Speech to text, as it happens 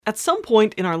At some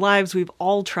point in our lives, we've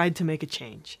all tried to make a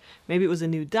change. Maybe it was a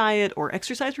new diet or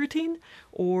exercise routine,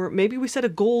 or maybe we set a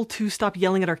goal to stop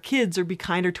yelling at our kids or be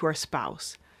kinder to our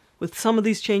spouse. With some of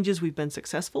these changes, we've been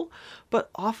successful,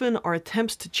 but often our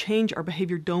attempts to change our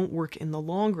behavior don't work in the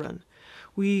long run.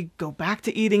 We go back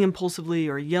to eating impulsively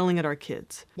or yelling at our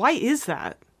kids. Why is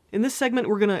that? In this segment,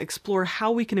 we're going to explore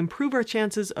how we can improve our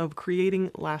chances of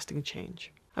creating lasting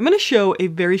change. I'm going to show a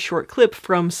very short clip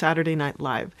from Saturday Night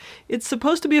Live. It's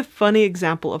supposed to be a funny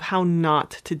example of how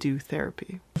not to do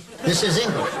therapy. This is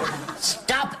English.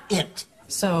 Stop it.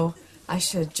 So I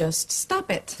should just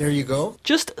stop it. There you go.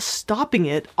 Just stopping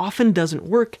it often doesn't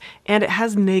work, and it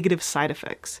has negative side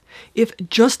effects. If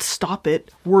just stop it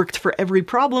worked for every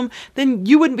problem, then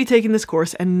you wouldn't be taking this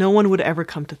course and no one would ever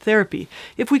come to therapy.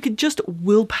 If we could just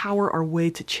willpower our way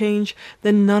to change,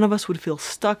 then none of us would feel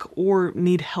stuck or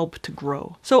need help to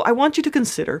grow. So I want you to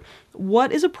consider,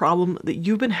 what is a problem that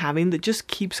you've been having that just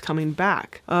keeps coming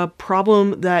back? A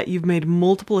problem that you've made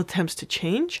multiple attempts to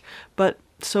change, but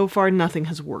so far nothing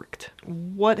has worked.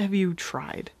 What have you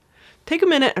tried? Take a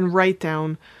minute and write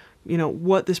down,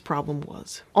 what this problem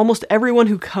was. Almost everyone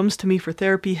who comes to me for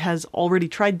therapy has already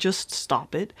tried just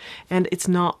stop it, and it's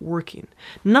not working.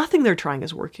 Nothing they're trying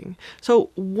is working. So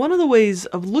one of the ways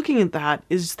of looking at that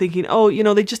is thinking,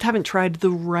 they just haven't tried the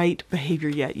right behavior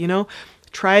yet,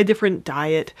 Try a different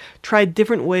diet, try a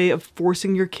different way of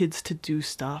forcing your kids to do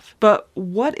stuff. But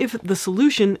what if the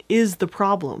solution is the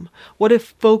problem? What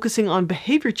if focusing on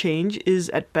behavior change is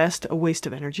at best a waste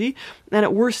of energy, and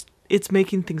at worst, it's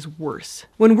making things worse?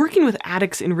 When working with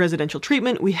addicts in residential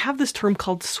treatment, we have this term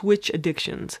called switch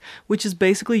addictions, which is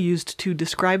basically used to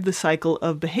describe the cycle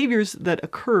of behaviors that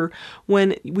occur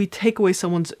when we take away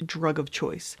someone's drug of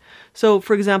choice. So,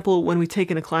 for example, when we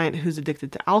take in a client who's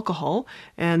addicted to alcohol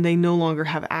and they no longer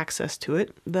have access to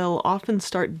it, they'll often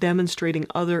start demonstrating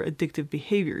other addictive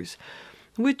behaviors,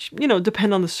 which,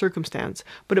 depend on the circumstance,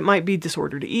 but it might be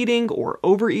disordered eating or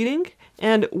overeating.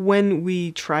 And when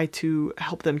we try to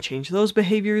help them change those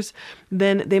behaviors,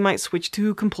 then they might switch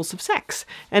to compulsive sex.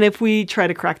 And if we try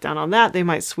to crack down on that, they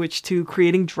might switch to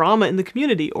creating drama in the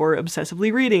community, or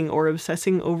obsessively reading, or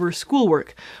obsessing over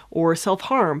schoolwork, or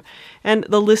self-harm. And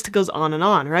the list goes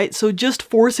on, right? So just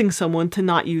forcing someone to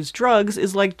not use drugs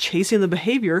is like chasing the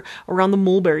behavior around the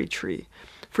mulberry tree.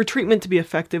 For treatment to be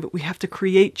effective, we have to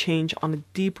create change on a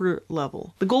deeper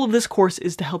level. The goal of this course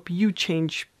is to help you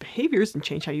change behaviors and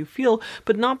change how you feel,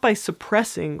 but not by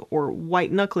suppressing or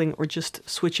white-knuckling or just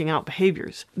switching out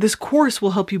behaviors. This course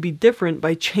will help you be different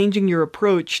by changing your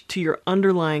approach to your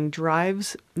underlying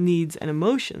drives, needs, and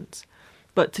emotions.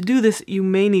 But to do this, you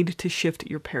may need to shift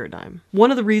your paradigm. One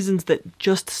of the reasons that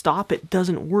just stop it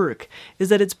doesn't work is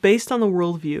that it's based on the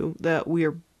worldview that we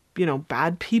are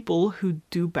bad people who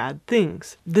do bad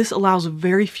things. This allows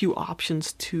very few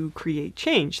options to create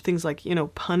change. Things like,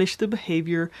 punish the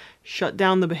behavior, shut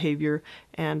down the behavior,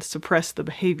 and suppress the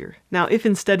behavior. Now, if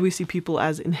instead we see people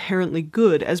as inherently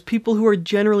good, as people who are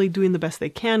generally doing the best they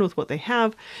can with what they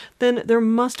have, then there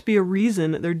must be a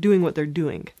reason they're doing what they're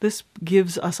doing. This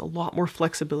gives us a lot more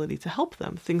flexibility to help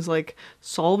them. Things like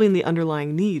solving the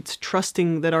underlying needs,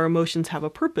 trusting that our emotions have a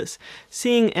purpose,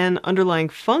 seeing an underlying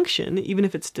function, even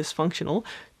if it's dysfunctional,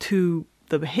 to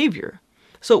the behavior.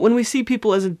 So when we see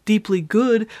people as deeply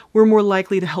good, we're more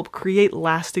likely to help create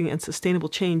lasting and sustainable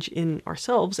change in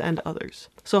ourselves and others.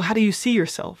 So how do you see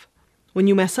yourself? When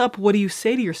you mess up, what do you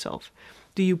say to yourself?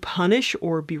 Do you punish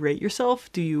or berate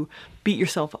yourself? Do you beat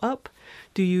yourself up?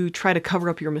 Do you try to cover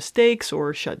up your mistakes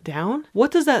or shut down?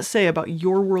 What does that say about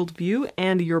your worldview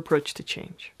and your approach to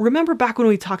change? Remember back when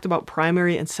we talked about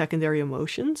primary and secondary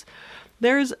emotions?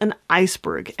 There's an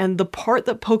iceberg, and the part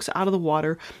that pokes out of the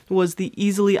water was the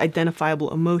easily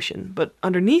identifiable emotion, but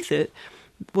underneath it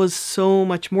was so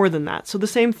much more than that. So the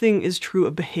same thing is true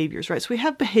of behaviors, right? So we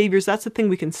have behaviors, that's the thing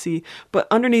we can see, but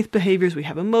underneath behaviors we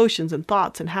have emotions and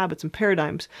thoughts and habits and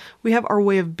paradigms. We have our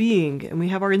way of being, and we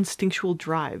have our instinctual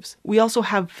drives. We also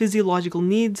have physiological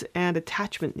needs and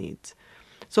attachment needs.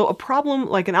 So a problem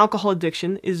like an alcohol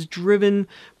addiction is driven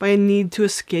by a need to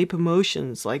escape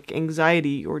emotions like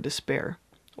anxiety or despair.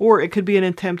 Or it could be an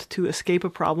attempt to escape a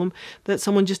problem that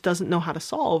someone just doesn't know how to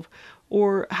solve,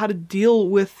 or how to deal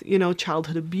with,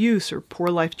 childhood abuse or poor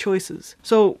life choices.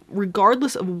 So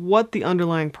regardless of what the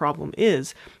underlying problem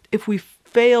is, if we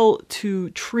fail to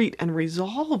treat and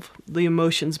resolve the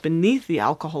emotions beneath the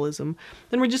alcoholism,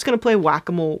 then we're just going to play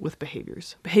whack-a-mole with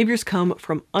behaviors. Behaviors come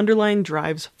from underlying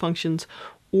drives, functions,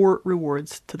 or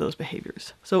rewards to those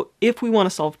behaviors. So if we want to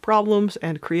solve problems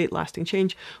and create lasting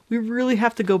change, we really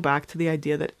have to go back to the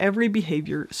idea that every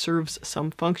behavior serves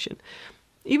some function.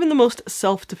 Even the most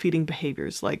self-defeating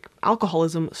behaviors, like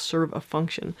alcoholism, serve a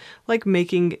function, like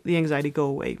making the anxiety go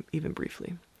away, even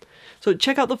briefly. So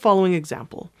check out the following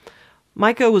example.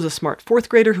 Micah was a smart fourth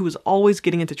grader who was always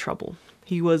getting into trouble.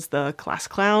 He was the class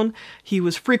clown. He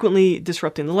was frequently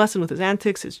disrupting the lesson with his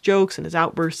antics, his jokes, and his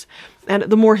outbursts. And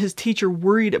the more his teacher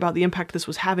worried about the impact this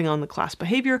was having on the class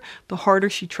behavior, the harder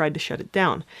she tried to shut it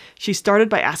down. She started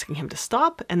by asking him to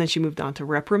stop, and then she moved on to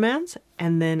reprimands,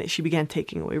 and then she began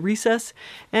taking away recess,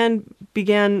 and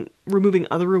began removing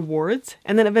other rewards,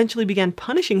 and then eventually began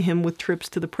punishing him with trips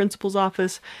to the principal's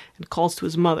office and calls to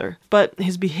his mother. But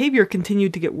his behavior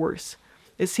continued to get worse.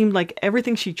 It seemed like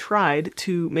everything she tried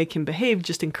to make him behave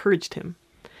just encouraged him.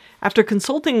 After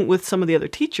consulting with some of the other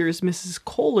teachers, Mrs.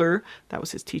 Kohler, that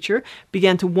was his teacher,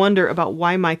 began to wonder about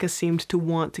why Micah seemed to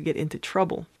want to get into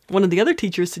trouble. One of the other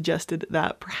teachers suggested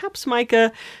that perhaps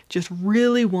Micah just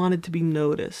really wanted to be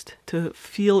noticed, to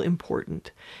feel important,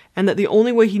 and that the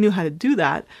only way he knew how to do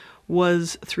that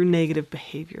was through negative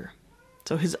behavior.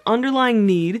 So his underlying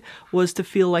need was to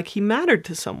feel like he mattered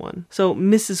to someone. So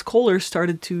Mrs. Kohler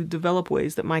started to develop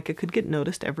ways that Micah could get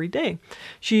noticed every day.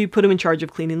 She put him in charge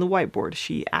of cleaning the whiteboard.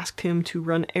 She asked him to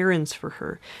run errands for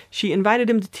her. She invited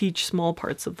him to teach small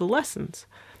parts of the lessons.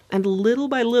 And little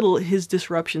by little, his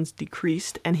disruptions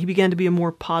decreased, and he began to be a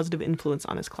more positive influence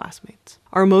on his classmates.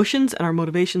 Our emotions and our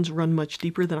motivations run much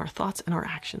deeper than our thoughts and our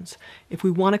actions. If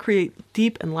we want to create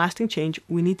deep and lasting change,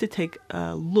 we need to take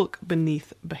a look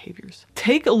beneath behaviors.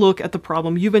 Take a look at the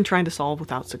problem you've been trying to solve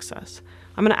without success.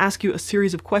 I'm going to ask you a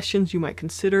series of questions you might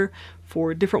consider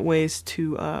for different ways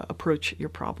to approach your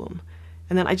problem.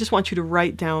 And then I just want you to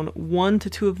write down 1 to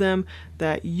 2 of them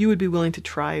that you would be willing to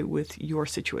try with your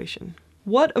situation.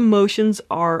 What emotions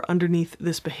are underneath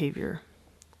this behavior?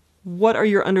 What are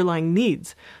your underlying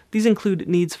needs? These include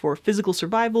needs for physical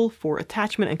survival, for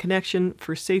attachment and connection,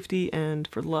 for safety, and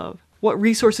for love. What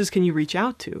resources can you reach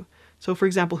out to? So, for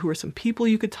example, who are some people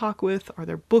you could talk with? Are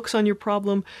there books on your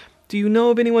problem? Do you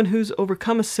know of anyone who's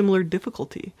overcome a similar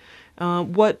difficulty?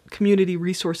 What community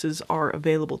resources are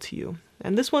available to you?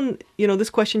 And this one,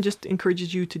 this question just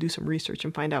encourages you to do some research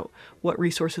and find out what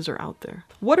resources are out there.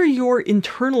 What are your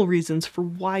internal reasons for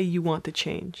why you want to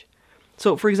change?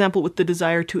 So, for example, with the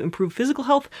desire to improve physical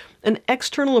health, an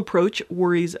external approach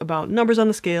worries about numbers on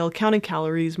the scale, counting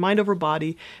calories, mind over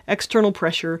body, external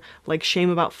pressure, like shame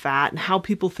about fat, and how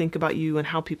people think about you and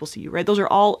how people see you, right? Those are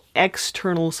all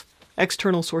external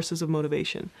sources of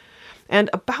motivation.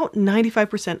 And about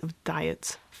 95% of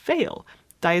diets fail.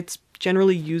 Diets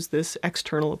generally use this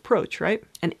external approach, right?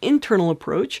 An internal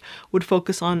approach would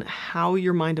focus on how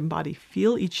your mind and body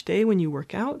feel each day when you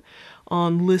work out,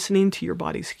 on listening to your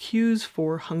body's cues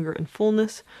for hunger and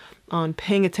fullness, on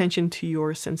paying attention to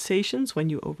your sensations when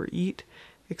you overeat,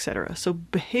 etc. So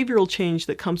behavioral change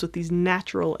that comes with these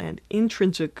natural and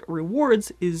intrinsic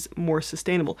rewards is more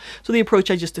sustainable. So the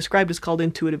approach I just described is called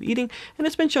intuitive eating, and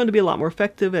it's been shown to be a lot more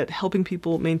effective at helping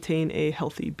people maintain a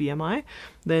healthy BMI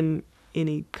than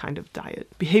any kind of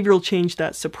diet. Behavioral change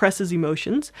that suppresses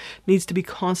emotions needs to be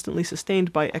constantly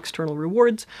sustained by external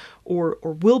rewards or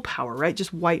willpower, right?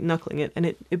 Just white knuckling it. And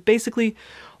it basically,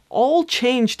 all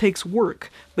change takes work,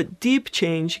 but deep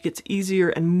change gets easier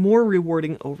and more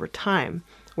rewarding over time.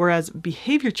 Whereas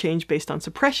behavior change based on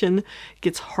suppression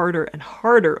gets harder and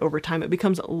harder over time. It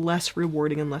becomes less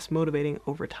rewarding and less motivating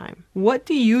over time. What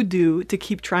do you do to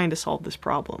keep trying to solve this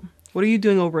problem? What are you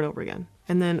doing over and over again?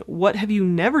 And then what have you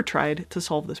never tried to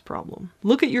solve this problem?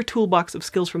 Look at your toolbox of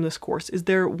skills from this course. Is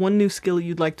there one new skill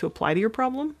you'd like to apply to your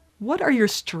problem? What are your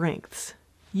strengths?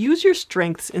 Use your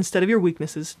strengths instead of your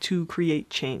weaknesses to create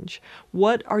change.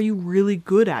 What are you really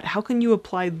good at? How can you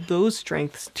apply those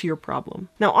strengths to your problem?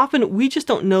 Now, often we just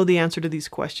don't know the answer to these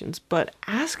questions, but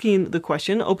asking the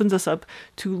question opens us up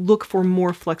to look for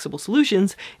more flexible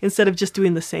solutions instead of just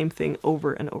doing the same thing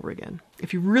over and over again.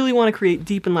 If you really want to create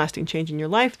deep and lasting change in your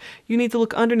life, you need to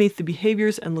look underneath the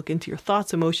behaviors and look into your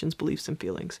thoughts, emotions, beliefs, and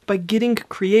feelings. By getting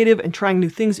creative and trying new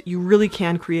things, you really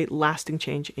can create lasting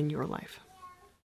change in your life.